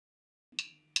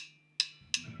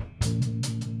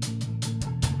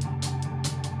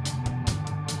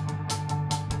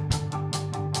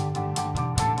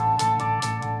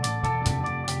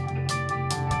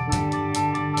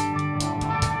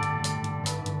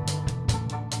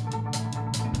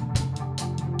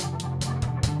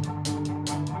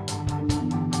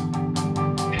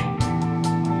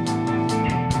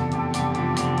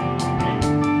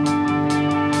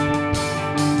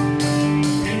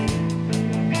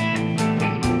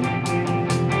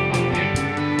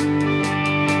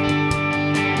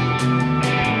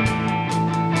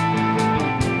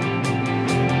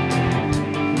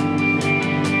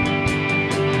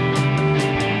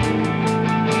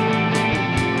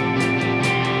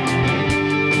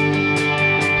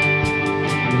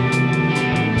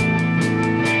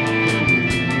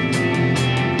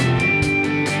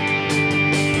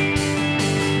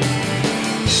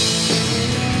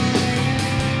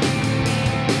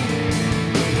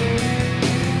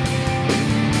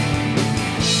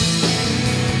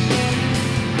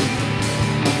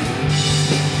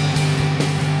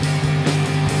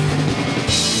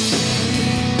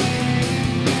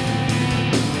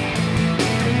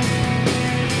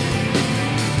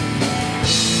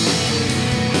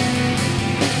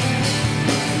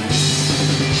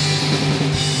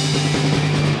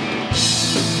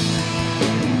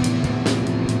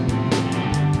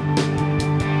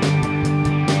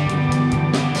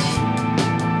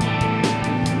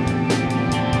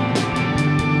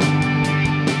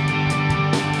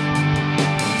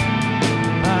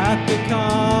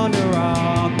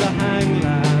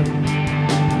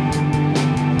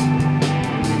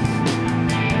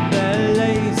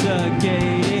she's a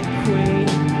gated queen,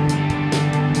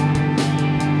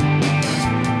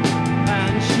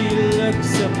 and she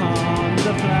looks upon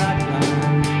the flat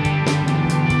land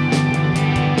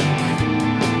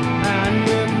and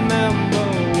remember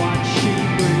what she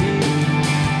breathed.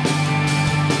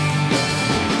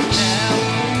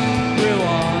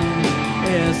 Everyone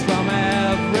is from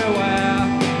everywhere.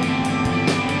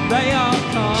 They all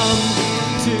come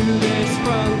to this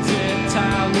fronted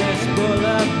town, this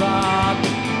boulevard.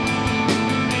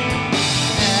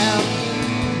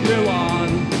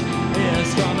 Everyone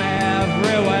is from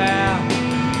everywhere.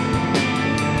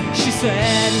 She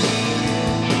said,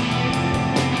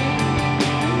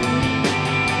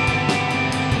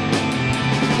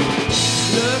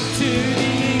 look to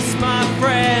the east, my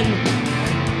friend,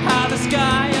 how the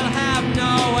sky will have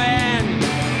no end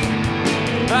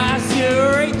as you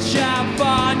reach out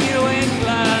for New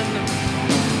England.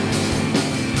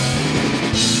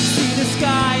 See the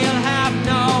sky will have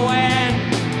no end,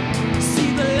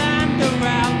 see the land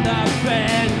around the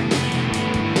bend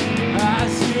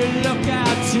as you look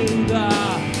out to the